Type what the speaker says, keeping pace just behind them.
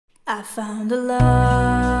I found a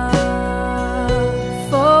love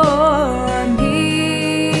for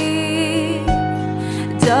me.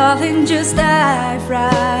 Darling, just dive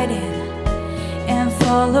right in and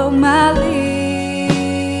follow my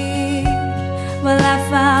lead. Well, I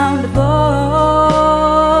found a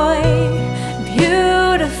boy,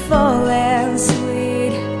 beautiful and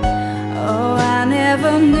sweet. Oh, I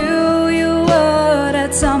never knew you would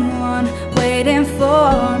have someone waiting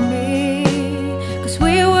for me.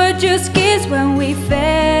 We were just kids when we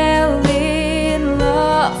fell in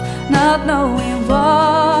love, not knowing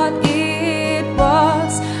what it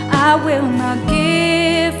was. I will not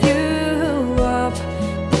give you up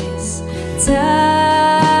this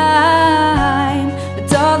time, but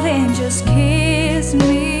darling, just kiss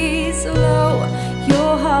me slow.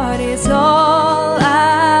 Your heart is all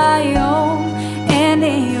I own, and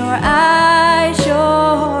in your eyes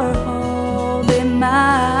you're holding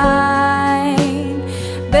mine.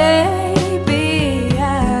 Baby,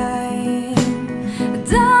 I'm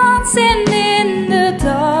dancing in the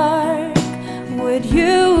dark with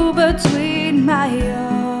you between my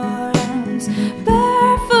arms,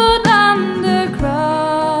 barefoot on the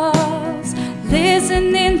grass,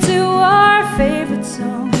 listening to our favorite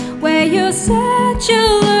song. When you said you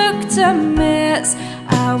looked a mess,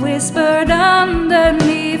 I whispered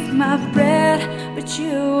underneath my breath, but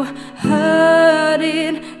you heard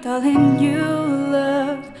it. Darling, you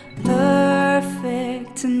look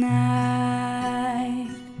perfect tonight.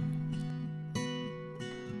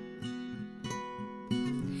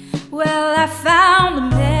 Well, I found a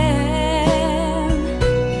man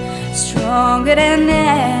stronger than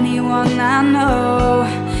anyone I know.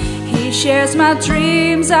 He shares my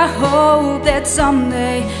dreams. I hope that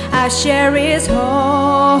someday I share his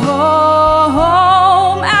home.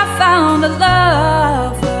 I found a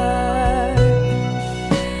lover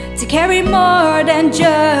to carry more than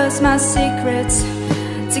just my secrets,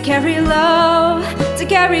 to carry love, to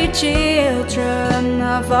carry children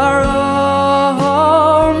of our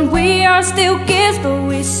own. We are still kids, but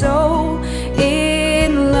we're so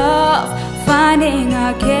in love, fighting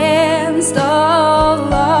against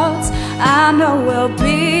all odds. I know we'll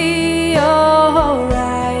be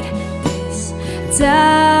alright this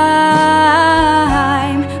time,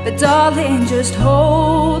 but darling, just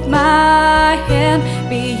hold my hand.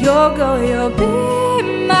 Be your girl, you'll be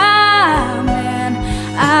my man.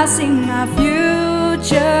 I see my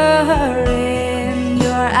future in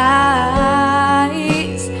your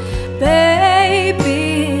eyes.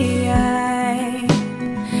 Baby, I'm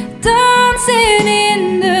dancing in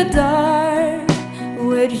the dark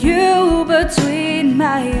with you between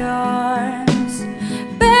my arms,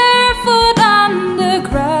 barefoot on the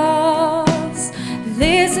grass,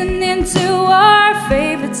 listening to our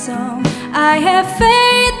favorite song. I have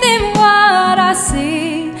faith in what I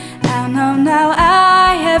see. I know now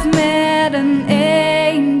I have met an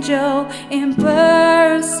angel in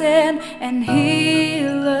person, and he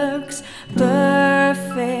looks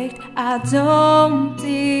perfect. I don't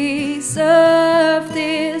deserve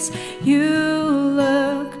this. You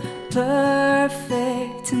look perfect.